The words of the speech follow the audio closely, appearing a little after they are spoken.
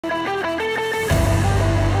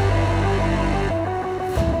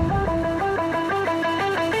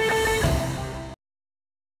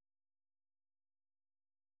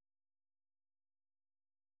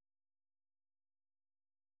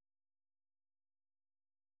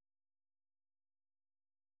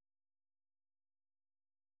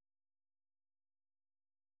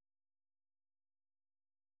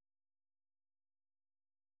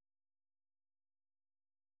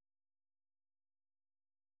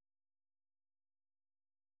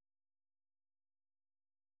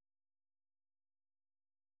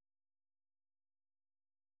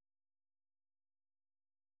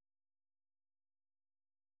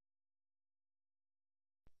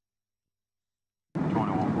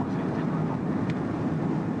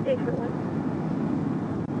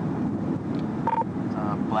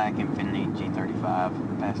Black Infinity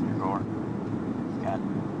G35 passenger car. It's got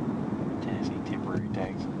Tennessee temporary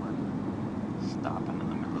tags, and we're stopping in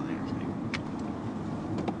the middle of the interstate.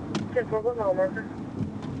 10-4, what mile marker?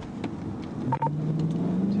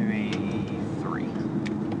 283.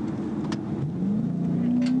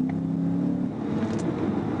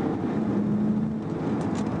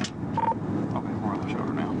 Okay, we're on the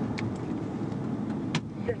shoulder now.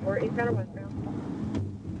 10-4, eastbound or westbound?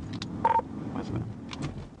 Westbound.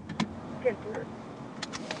 10-4.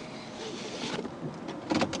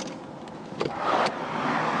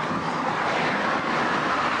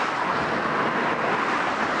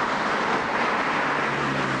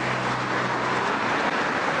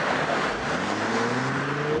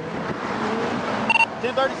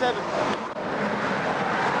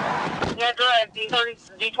 Yeah, drive,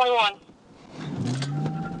 D21.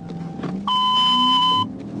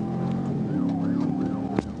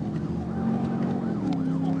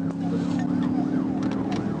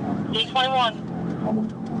 D21.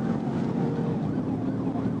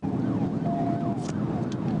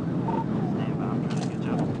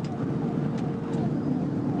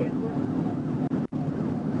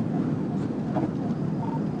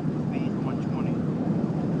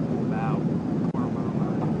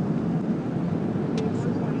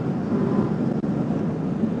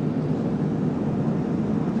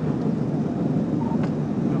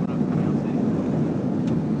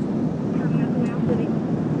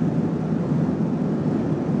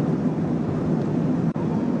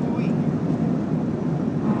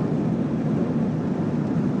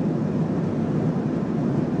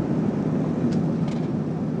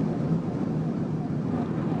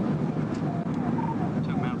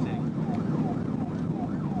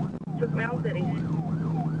 Mound City.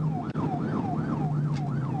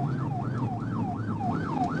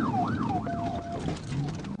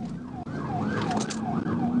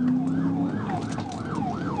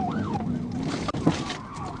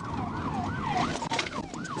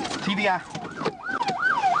 TBI.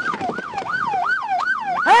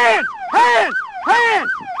 Hands! Hands!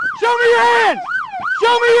 Hands! Show me your hands!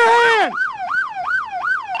 Show me your hands!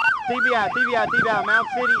 TBI, TBI, TBI, Mound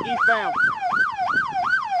City, eastbound.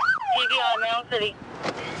 TBI, Mound City.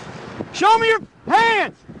 Show me your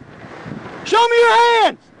hands! Show me your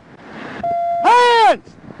hands! Hands!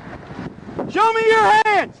 Show me your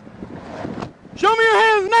hands! Show me your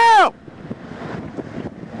hands now!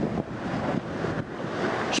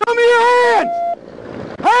 Show me your hands!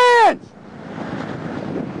 Hands!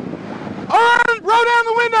 All right, roll down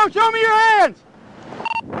the window, show me your hands!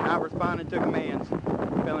 Not responding to commands.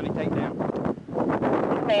 Felony takedown.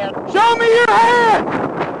 Show me your hands!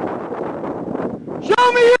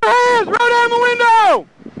 Show me your hands! Roll down the window!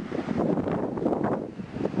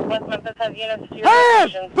 West Memphis has units to your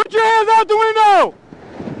Hands! location. Put your hands out the window!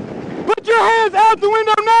 Put your hands out the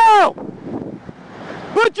window now!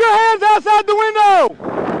 Put your hands outside the window!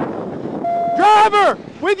 Driver,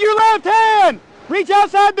 with your left hand, reach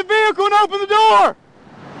outside the vehicle and open the door!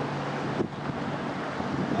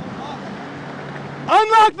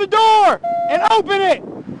 Unlock the door and open it!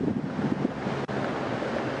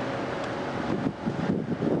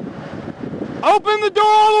 Open the door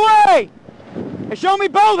all the way! And show me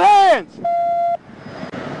both hands!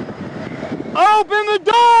 Open the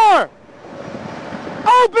door!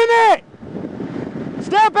 Open it!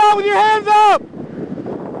 Step out with your hands up!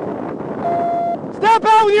 Step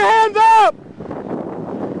out with your hands up!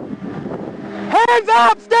 Hands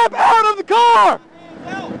up! Step out of the car!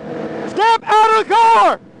 Step out of the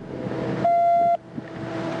car!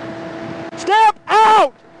 Step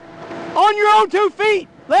out! On your own 2 feet!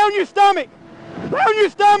 Lay on your stomach! Lay on your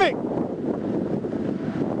stomach!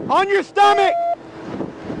 On your stomach!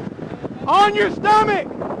 On your stomach!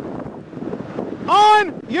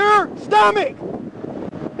 On your stomach!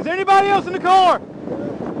 Is there anybody else in the car?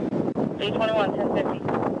 D21, 1050.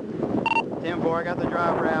 10-4, I got the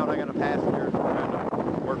driver out. I got a passenger trying to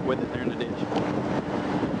work with it there in the ditch.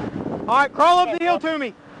 All right, crawl up the hill to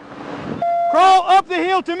me. Crawl up the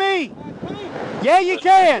hill to me. Yeah, you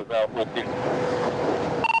can.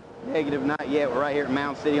 Negative, not yet. We're right here at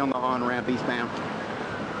Mound City on the on-ramp eastbound.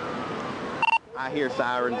 I hear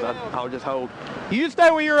sirens. I'll just hold. You just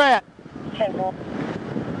stay where you're at. 10-4.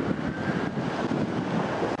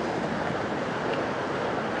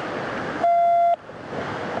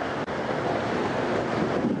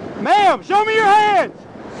 Ma'am, show me your hands.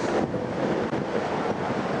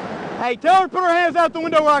 Hey, tell her to put her hands out the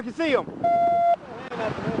window where I can see them.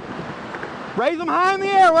 Raise them high in the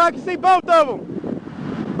air where I can see both of them.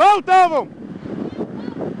 Both of them.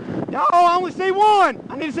 No, I only see one.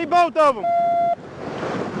 I need to see both of them.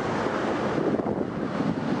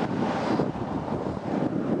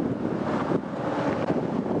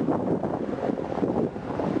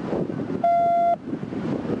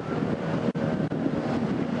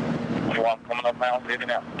 Coming up now, leaving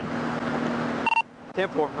out.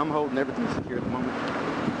 10-4, I'm holding everything secure at the moment.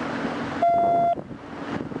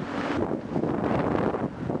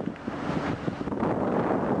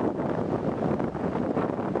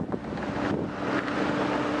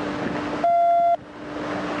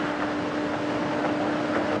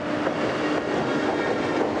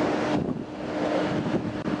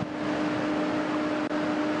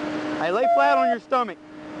 Hey, lay flat on your stomach.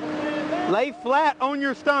 Lay flat on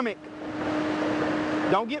your stomach.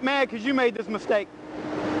 Don't get mad because you made this mistake.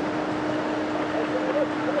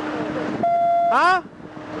 Huh?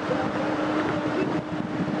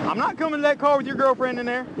 I'm not coming to that car with your girlfriend in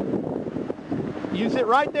there. You sit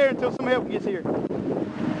right there until some help gets here.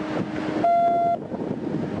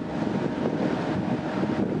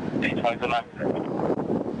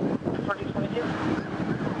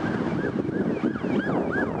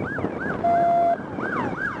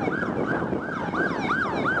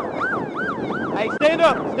 Hey, stand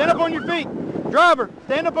up. Stand up on your feet. Driver,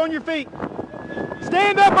 stand up on your feet.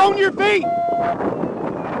 Stand up on your feet.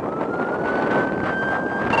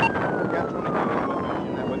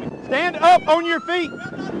 Stand up on your feet.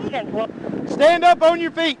 Stand up on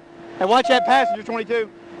your feet. Hey, watch that passenger 22.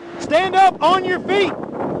 Stand up on your feet.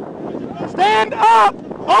 Stand up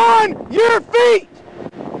on your feet.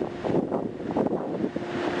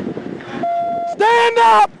 Stand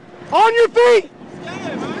up on your feet.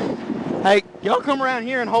 Hey, y'all come around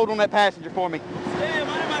here and hold on that passenger for me.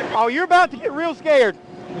 Oh, you're about to get real scared.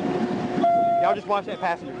 Y'all just watch that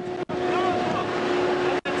passenger.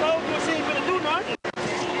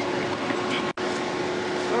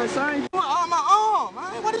 Son, on my arm,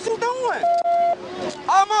 man. What is you doing?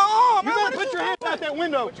 On my arm, You man. better put your hands out that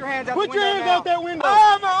window. Put your hands out Put the your window hands now. out that window.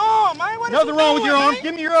 On my arm, man. What is Nothing you wrong doing, with your arms. man?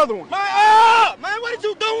 Give me your other one. My arm, man. What is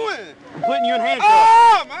you doing? I'm putting you in handcuffs.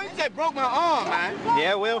 Oh, man. You just broke my arm, man.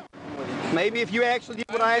 Yeah, well, maybe if you actually did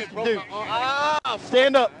what I asked you to do. Ah,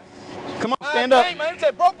 Stand up. Come on, stand up. Hey, man. You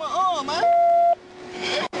just broke my arm, man.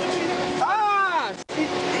 Ah, shit.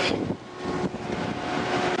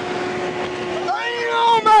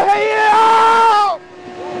 Damn, my head!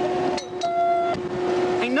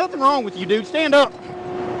 Ain't nothing wrong with you, dude. Stand up.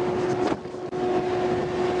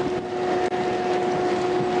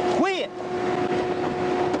 Quit.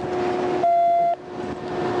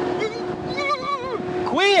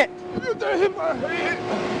 Quit.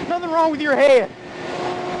 Nothing wrong with your head.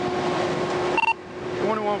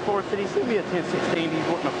 21 Forest City, send me a 1016. He's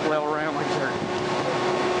wanting to flail around like dirt.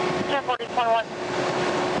 1040, 21.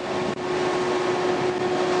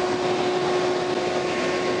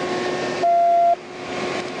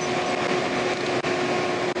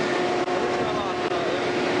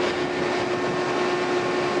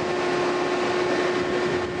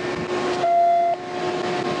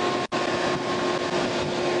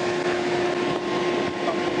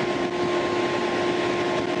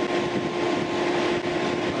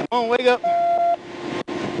 Come on, wake up.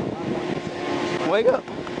 Wake up.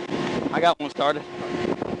 I got one started.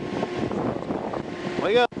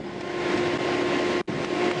 Wake up.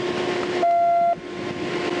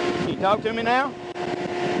 Can you talk to me now?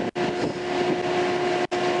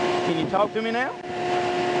 Can you talk to me now?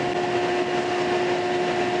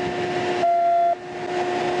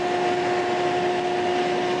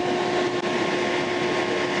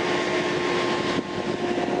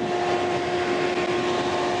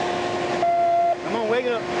 Come on, wake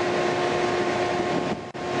up.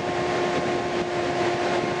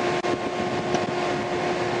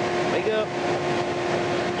 Wake up.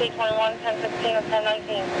 821, 1016, and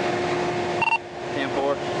 1019.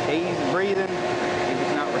 10-4. He's breathing.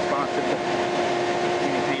 He's not responsive to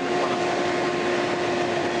any pain response.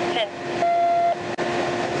 10.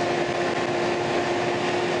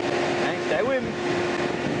 Hey, stay with me.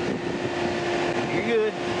 You're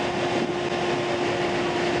good.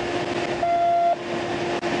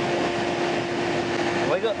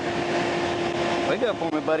 Wake up. Wake up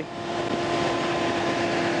for me, buddy.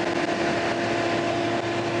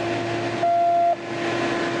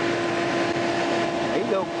 There you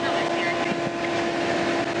go.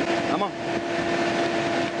 Come on.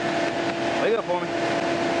 Wake up for me.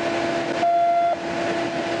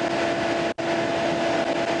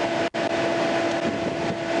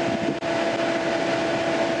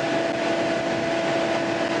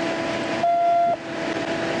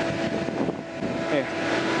 Here,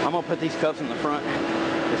 I'm gonna put these cuffs in the front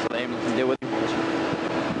just so the ambulance can deal with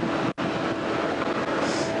them.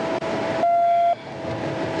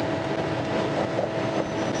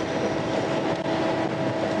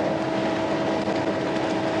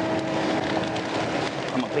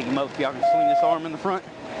 Most of y'all can swing this arm in the front.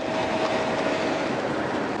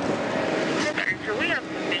 So we have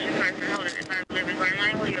suspicious person holding this on delivery green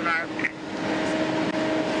lane. What do you advise?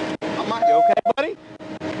 You okay, buddy?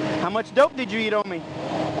 How much dope did you eat on me?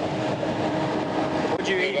 What'd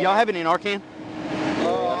you eat? Y'all have it in Arcan?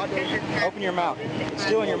 Open your mouth. It's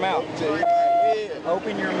still in your mouth.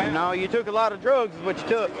 Open your mouth. No, you took a lot of drugs is what you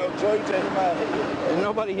took. And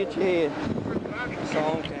nobody hit your head. It's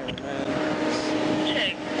on camera, man.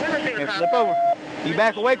 Check. We received a Here, call. flip over. You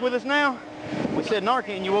back awake with us now? We said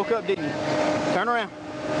Narcan, you woke up, didn't you? Turn around.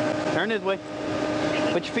 Turn this way.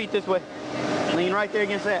 Put your feet this way. Lean right there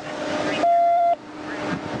against that.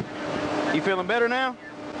 You feeling better now?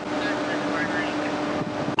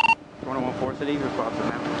 21-4 City, responsive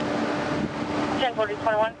now.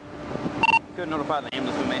 10-40-21. Could notify the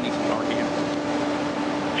ambulance, we may need some Narcan.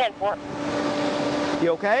 10-4. You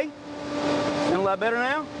okay? Feeling a lot better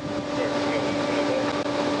now?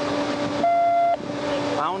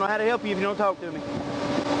 I don't know how to help you if you don't talk to me.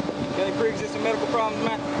 Got any pre-existing medical problems,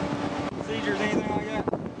 man? Seizures, anything like that?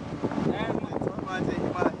 Asthma? Okay,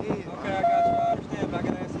 I got you. I understand, but I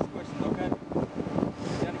gotta ask these questions, okay?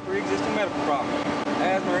 Got any pre-existing medical problems?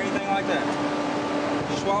 Asthma or anything like that? Did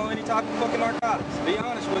you swallow any type of fucking narcotics? Be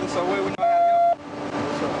honest with us so we know how to help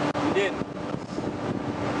you. You didn't.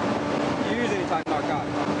 You use any type of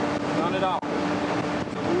narcotics? None at all. So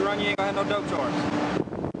if we run you ain't gonna have no dope charge.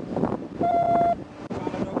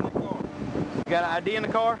 You got an ID in the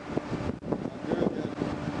car?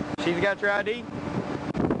 She's got your ID?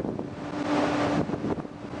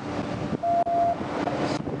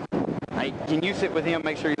 Hey, can you sit with him,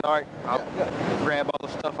 make sure he's alright? I'll grab all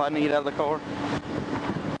the stuff I need out of the car.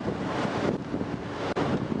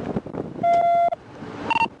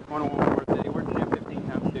 We're 10-15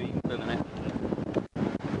 times 2, you can fill in that.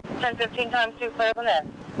 10-15 times 2, clear the net.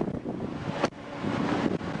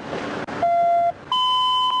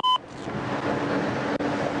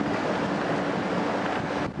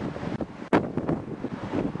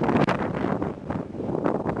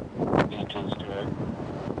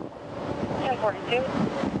 Two.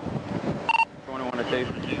 21 to 2.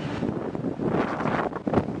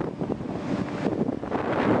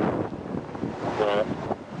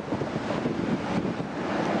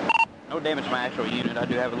 No damage to my actual unit. I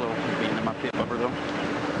do have a little being in my pit bumper though.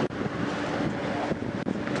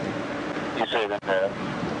 You say that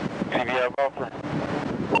PBR bumper?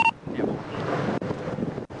 Yep.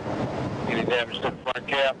 Any damage to the front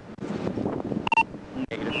cap?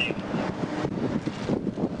 Negative.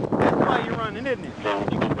 That's why you're running, isn't it? So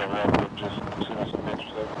when you get that wrap up, just send us some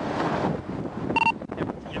pictures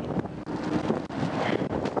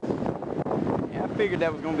Yeah, I figured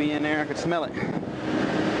that was going to be in there. I could smell it.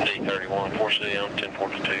 831, 4C on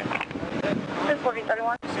 1042.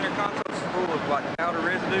 10-40-31. Center console's full of like powder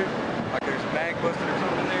residue, like there's a bag busted or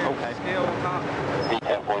something there. Okay. Scale on top.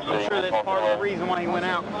 I'm sure that's part of the reason why he went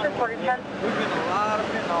out. 10-40-10. We've been a lot of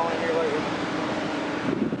fentanyl in here lately.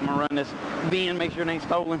 I'm going to run this bin, make sure it ain't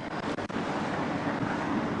stolen.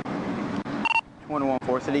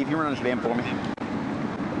 21-4 City, if you run this bin for me.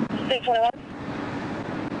 621.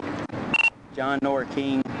 John Nora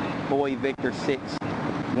King, Boy Victor 6,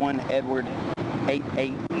 1 Edward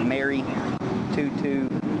 88 Mary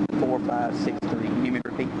 224563. You need me to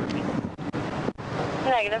repeat?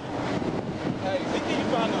 Negative. Hey, can you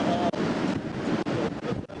find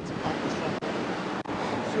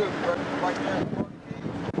right there.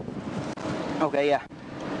 Okay, yeah.